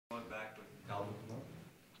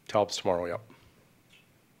Talb's tomorrow, yep.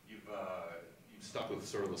 You've stuck with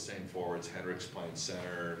sort of the same forwards, Hendricks playing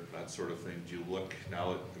center, that sort of thing. Do you look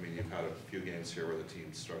now, I mean, you've had a few games here where the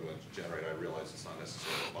team's struggling to generate. I realize it's not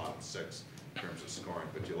necessarily the bottom six in terms of scoring,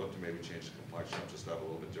 but do you look to maybe change the complexion, just have a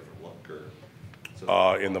little bit different look, or?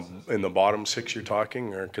 In the bottom six you're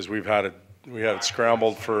talking, or because we had it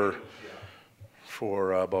scrambled for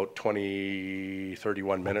about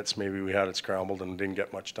 20-31 minutes. Maybe we had it scrambled and didn't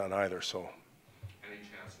get much done either. So any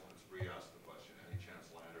chance, let's re-ask the question, any chance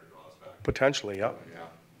Lander draws back? Potentially, yeah. Yeah.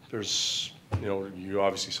 There's, you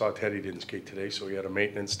obviously saw Teddy didn't skate today, so he had a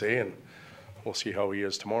maintenance day, and we'll see how he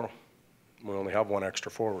is tomorrow. We only have one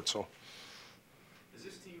extra forward, so. Has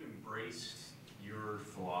this team embraced your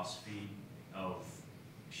philosophy of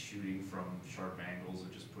shooting from sharp angles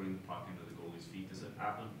and just putting the puck into the goalie's feet? Does it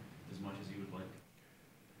happen as much as you would like?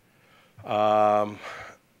 I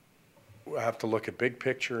have to look at big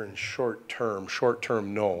picture and short term. Short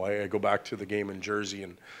term, no. I go back to the game in Jersey,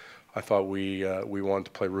 and I thought we wanted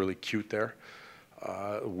to play really cute there.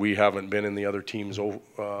 We haven't been in the other team's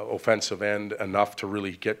offensive end enough to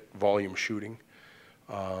really get volume shooting.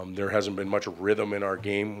 There hasn't been much rhythm in our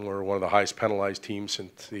game. We're one of the highest penalized teams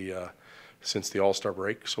since the All-Star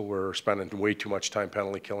break, so we're spending way too much time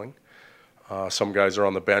penalty killing. Some guys are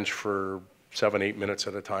on the bench for 7-8 minutes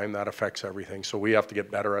at a time. That affects everything, so we have to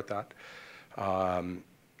get better at that.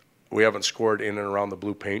 We haven't scored in and around the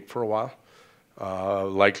blue paint for a while,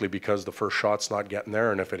 likely because the first shot's not getting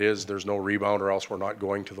there, and if it is, there's no rebound, or else we're not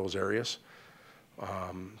going to those areas.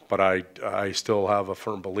 But I still have a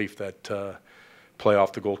firm belief that play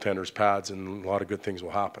off the goaltender's pads and a lot of good things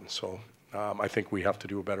will happen. So I think we have to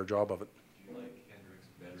do a better job of it. Do you like Hendricks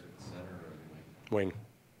better at center or wing? But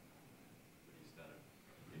he's done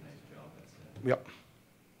a pretty nice job at center. Yep.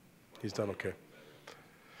 He's done okay.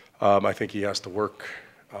 I think he has to work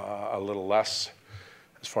a little less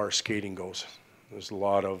as far as skating goes. There's a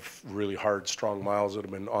lot of really hard, strong miles that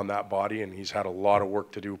have been on that body, and he's had a lot of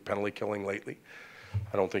work to do penalty killing lately.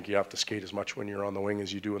 I don't think you have to skate as much when you're on the wing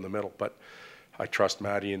as you do in the middle, but I trust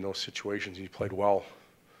Matty in those situations. He played well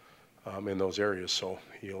in those areas, so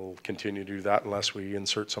he'll continue to do that unless we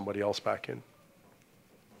insert somebody else back in.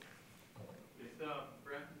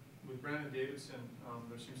 With Brandon Davidson,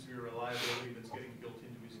 there seems to be a reliability that's getting built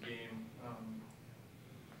into his game.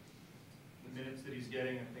 The minutes that he's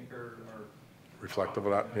getting, I think, are reflective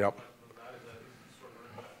of that. Yep.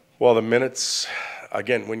 Well, the minutes,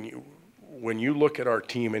 again, when you look at our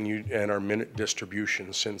team and our minute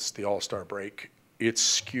distribution since the All-Star break, it's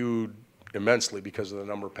skewed immensely because of the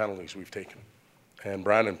number of penalties we've taken. And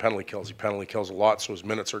Brandon penalty kills. He penalty kills a lot, so his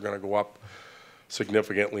minutes are going to go up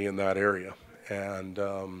significantly in that area. And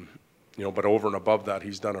but over and above that,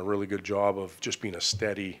 he's done a really good job of just being a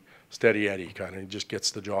steady Eddie kind of. He just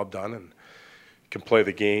gets the job done and can play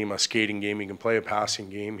the game, a skating game. He can play a passing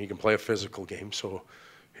game. He can play a physical game. So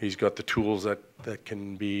he's got the tools that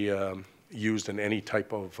can be used in any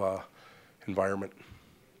type of environment.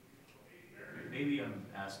 Maybe I'm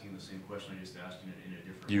asking the same question I just asked in a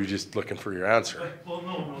different way. You're just looking for your answer. Well,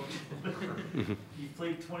 no. You've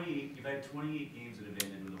played 28. You've had 28 games that have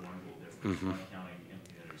ended with a one-goal difference, not counting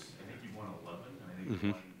empty netters. I think you've won 11, and I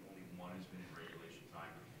think only one has been in regulation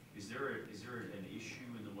time. Is there an issue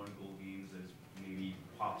in the one-goal games that maybe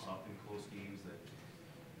pops up in close games that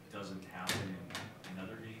doesn't happen in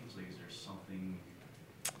other games? Like, is there something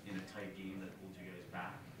in a tight game that holds you guys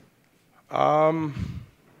back?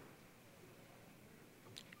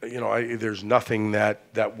 There's nothing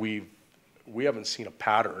that we haven't seen a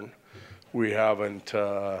pattern. We haven't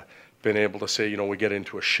been able to say, we get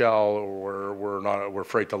into a shell, or we're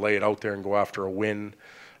afraid to lay it out there and go after a win.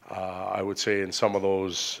 I would say in some of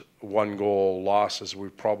those one-goal losses,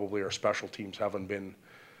 our special teams haven't been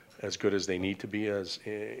as good as they need to be as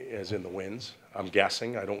in the wins. I'm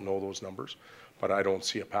guessing. I don't know those numbers, but I don't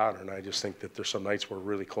see a pattern. I just think that there's some nights we're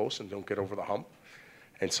really close and don't get over the hump.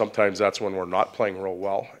 And sometimes that's when we're not playing real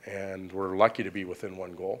well, and we're lucky to be within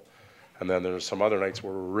one goal. And then there's some other nights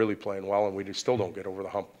where we're really playing well, and we still don't get over the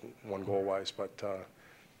hump one goal-wise. But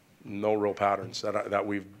no real patterns that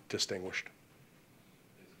we've distinguished.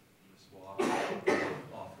 Swap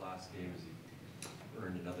off last game, has he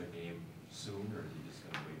earned another game soon, or is he just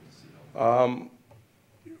going to wait to see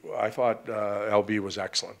how? I thought LB was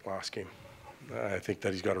excellent last game. I think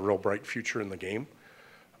that he's got a real bright future in the game.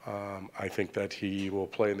 I think that he will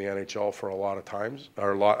play in the NHL for a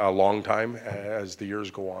long time as the years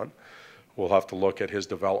go on. We'll have to look at his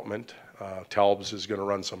development. Talbs is going to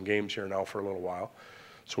run some games here now for a little while,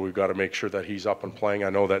 so we've got to make sure that he's up and playing. I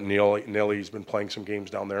know that Nilly's been playing some games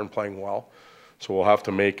down there and playing well, so we'll have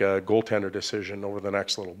to make a goaltender decision over the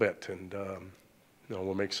next little bit. And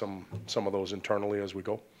we'll make some of those internally as we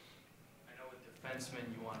go. I know with defensemen,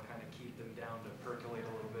 you want to kind of keep them down to percolate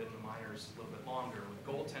a little bit, and the minors a little bit longer. With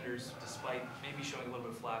goaltenders, despite maybe showing a little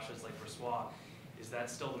bit of flashes like Brossoit, is that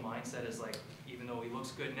still the mindset? Is like, even though he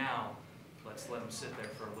looks good now, let's let him sit there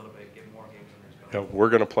for a little bit, get more games under his belt? Yeah, we're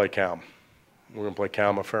going to play Cam. We're going to play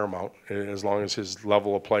Cam a fair amount as long as his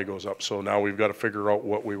level of play goes up. So now we've got to figure out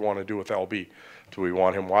what we want to do with LB. Do we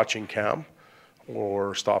want him watching Cam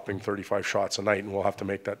or stopping 35 shots a night? And we'll have to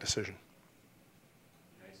make that decision.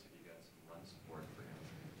 Nice if you got some run support for him.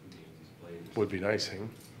 2 games he's played. Would be nice, eh?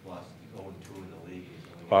 Lost 0-2 in the league.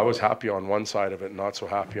 Well, I was happy on one side of it, not so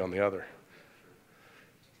happy on the other.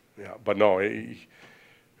 Yeah, but no, if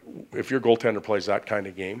your goaltender plays that kind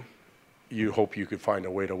of game, you hope you could find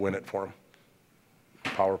a way to win it for him.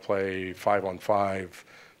 Power play, 5-on-5,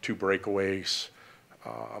 2 breakaways,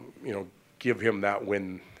 give him that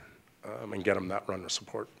win and get him that run of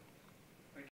support.